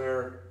 that's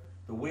where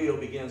the wheel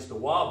begins to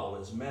wobble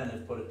as men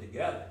have put it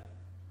together.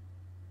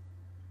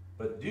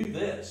 But do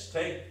this,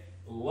 take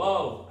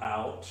love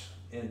out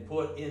and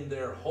put in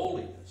there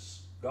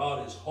holiness.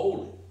 God is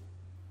holy.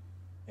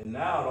 And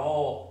now it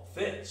all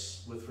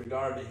fits with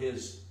regard to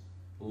his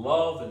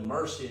love and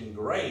mercy and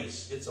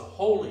grace. It's a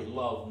holy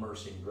love,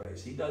 mercy, and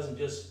grace. He doesn't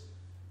just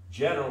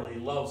generally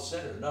love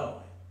sinners.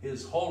 No,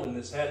 his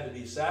holiness had to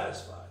be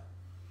satisfied.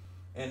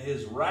 And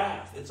his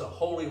wrath, it's a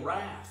holy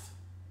wrath,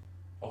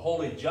 a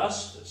holy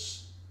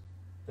justice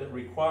that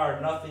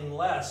required nothing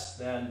less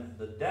than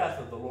the death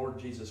of the Lord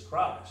Jesus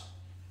Christ.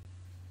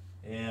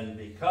 And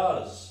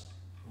because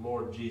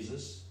Lord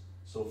Jesus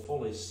so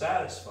fully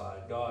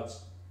satisfied God's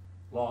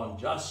law and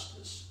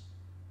justice,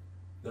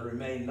 there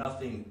remained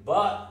nothing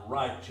but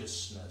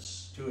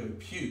righteousness to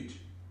impute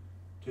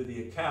to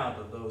the account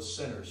of those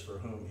sinners for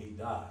whom he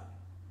died.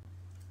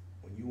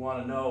 When you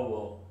want to know,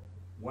 well,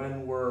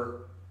 when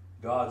were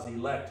God's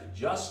elect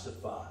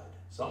justified?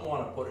 Some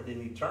want to put it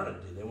in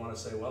eternity. They want to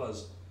say, well,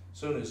 as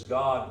soon as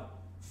God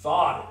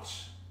thought it,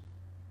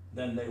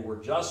 then they were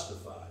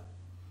justified.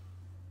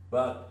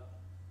 But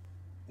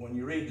when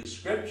you read the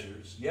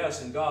scriptures,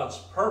 yes, in God's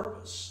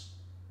purpose,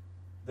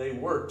 they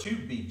were to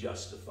be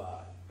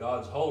justified.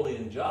 God's holy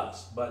and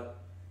just, but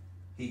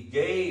he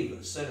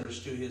gave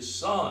sinners to his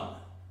Son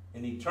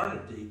in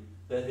eternity,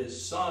 that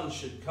his Son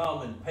should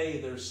come and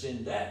pay their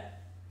sin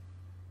debt.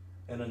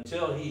 And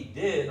until he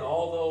did,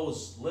 all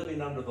those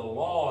living under the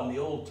law in the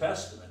Old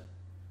Testament,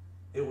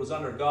 it was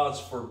under God's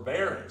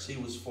forbearance. He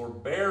was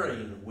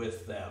forbearing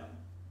with them,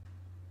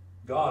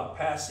 God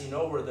passing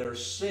over their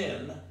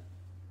sin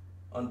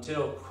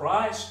until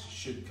Christ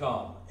should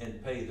come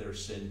and pay their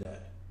sin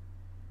debt.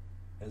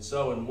 And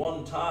so in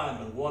one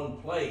time, in one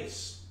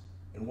place,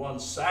 in one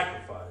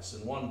sacrifice,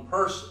 in one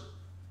person,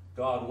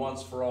 God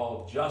once for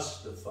all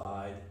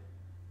justified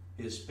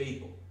his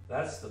people.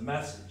 That's the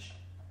message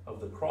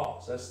of the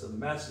cross. That's the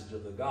message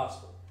of the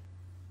gospel.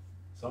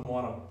 Some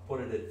want to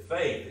put it at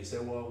faith. They say,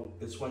 well,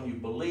 it's when you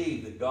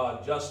believe that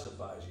God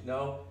justifies you.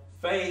 No,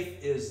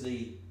 faith is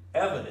the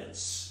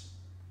evidence.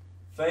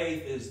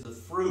 Faith is the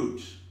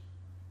fruit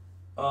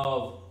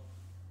of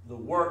the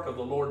work of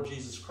the Lord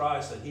Jesus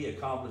Christ that he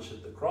accomplished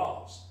at the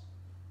cross.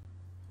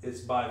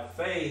 It's by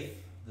faith,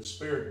 the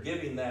Spirit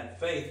giving that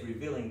faith,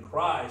 revealing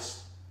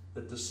Christ,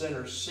 that the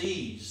sinner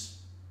sees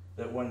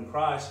that when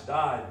Christ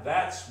died,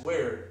 that's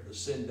where the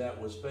sin debt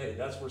was paid.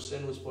 That's where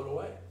sin was put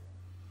away.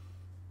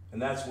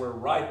 And that's where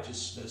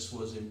righteousness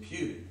was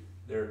imputed,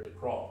 there at the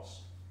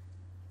cross.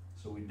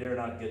 So we dare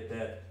not get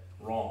that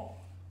wrong.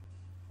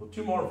 Well,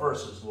 two more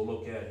verses we'll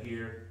look at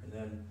here, and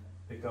then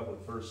pick up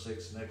with verse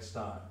 6 next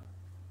time.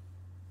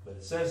 But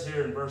it says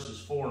here in verses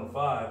 4 and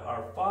 5,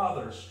 our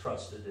fathers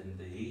trusted in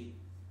thee,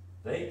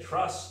 They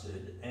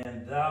trusted,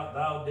 and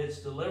thou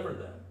didst deliver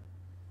them.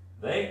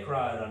 They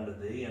cried unto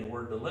thee, and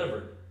were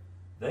delivered.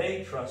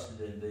 They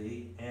trusted in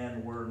thee,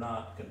 and were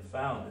not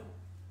confounded.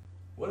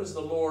 What is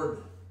the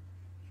Lord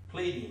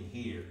pleading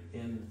here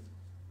in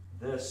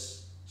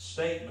this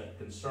statement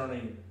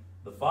concerning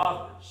the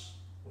fathers?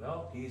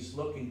 Well, he's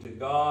looking to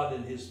God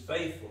in his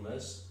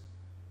faithfulness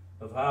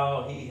of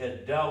how he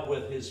had dealt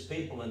with his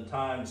people in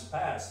times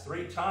past.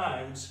 3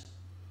 times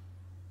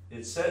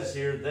it says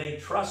here they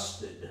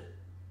trusted,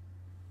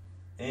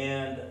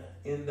 and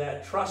in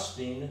that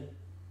trusting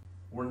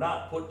were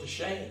not put to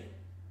shame.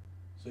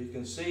 So you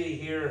can see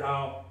here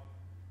how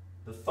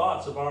the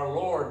thoughts of our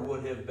Lord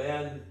would have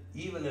been,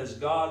 even as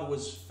God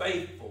was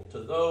faithful to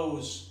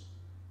those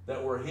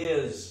that were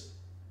his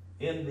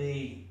in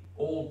the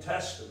Old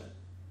Testament,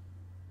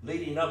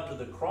 leading up to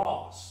the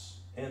cross,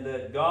 and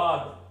that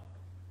God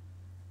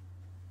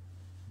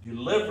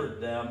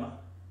delivered them,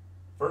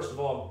 first of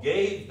all,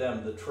 gave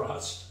them the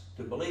trust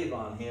to believe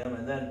on him,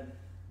 and then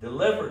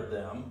delivered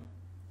them.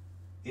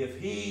 If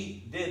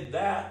he did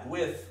that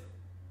with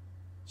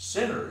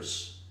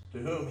sinners to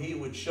whom he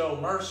would show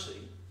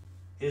mercy,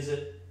 is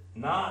it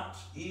not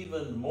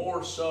even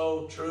more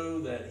so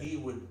true that he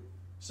would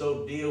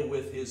so deal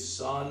with his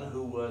son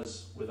who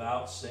was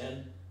without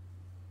sin?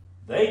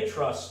 They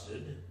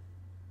trusted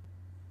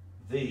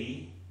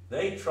thee.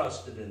 They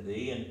trusted in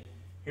thee. And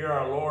here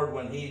our Lord,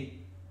 when he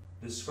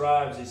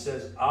describes, he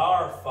says,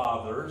 our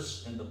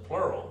fathers in the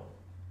plural.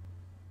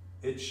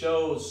 It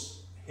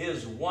shows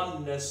his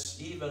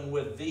oneness even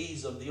with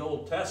these of the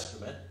Old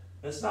Testament.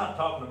 It's not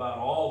talking about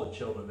all the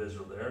children of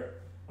Israel there.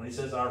 When he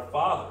says our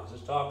fathers,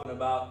 it's talking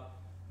about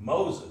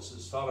Moses.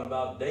 It's talking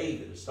about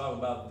David. It's talking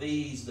about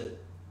these that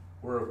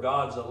were of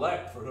God's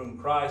elect, for whom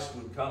Christ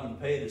would come and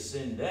pay the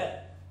sin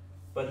debt.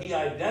 But he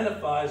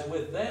identifies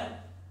with them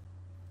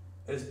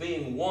as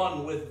being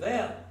one with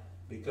them,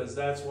 because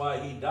that's why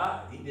he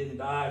died. He didn't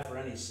die for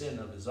any sin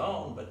of his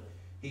own, but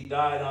he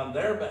died on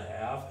their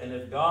behalf. And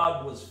if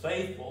God was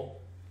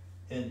faithful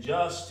and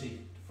just to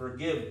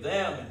forgive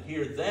them and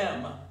hear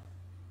them,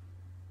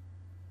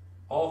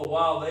 all the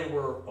while they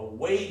were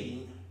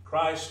awaiting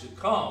Christ to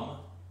come,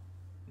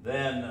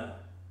 then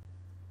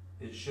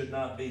it should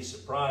not be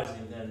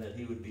surprising then that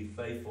he would be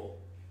faithful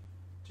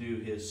to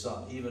his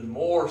son. Even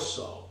more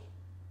so,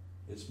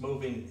 it's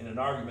moving in an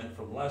argument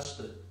from less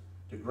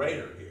to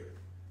greater here.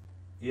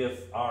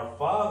 If our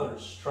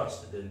fathers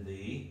trusted in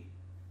thee,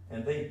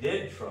 and they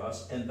did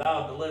trust, and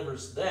thou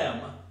deliverest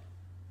them,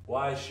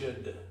 why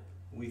should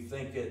we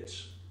think it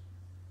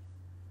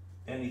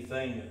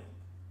anything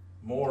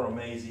more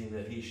amazing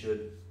that he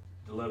should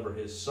deliver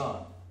his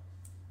son?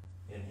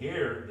 And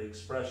here the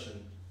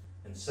expression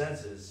and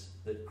sense is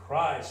that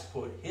Christ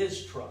put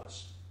his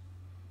trust.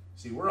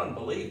 See, we're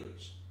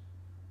unbelievers.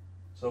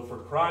 So for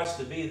Christ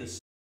to be the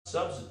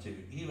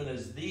substitute, even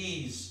as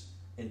these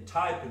in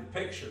type and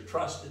picture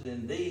trusted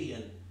in thee,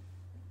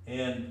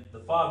 and the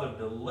Father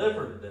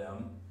delivered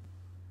them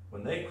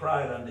when they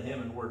cried unto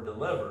him and were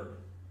delivered,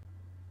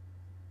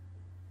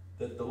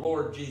 that the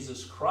Lord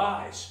Jesus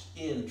Christ,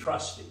 in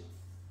trusting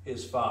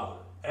his Father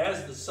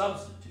as the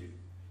substitute,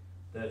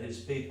 that his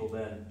people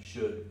then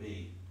should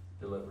be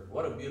delivered.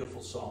 What a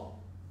beautiful song.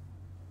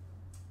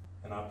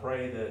 And I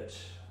pray that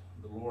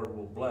the Lord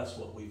will bless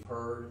what we've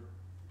heard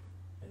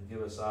and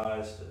give us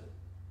eyes to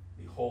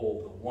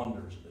behold the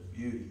wonders and the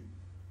beauty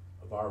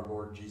of our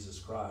Lord Jesus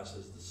Christ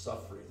as the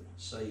suffering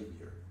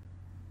Savior,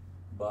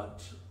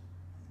 but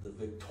the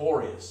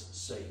victorious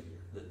Savior,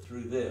 that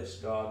through this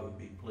God would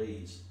be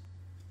pleased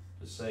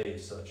to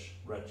save such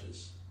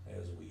wretches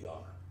as we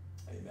are.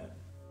 Amen.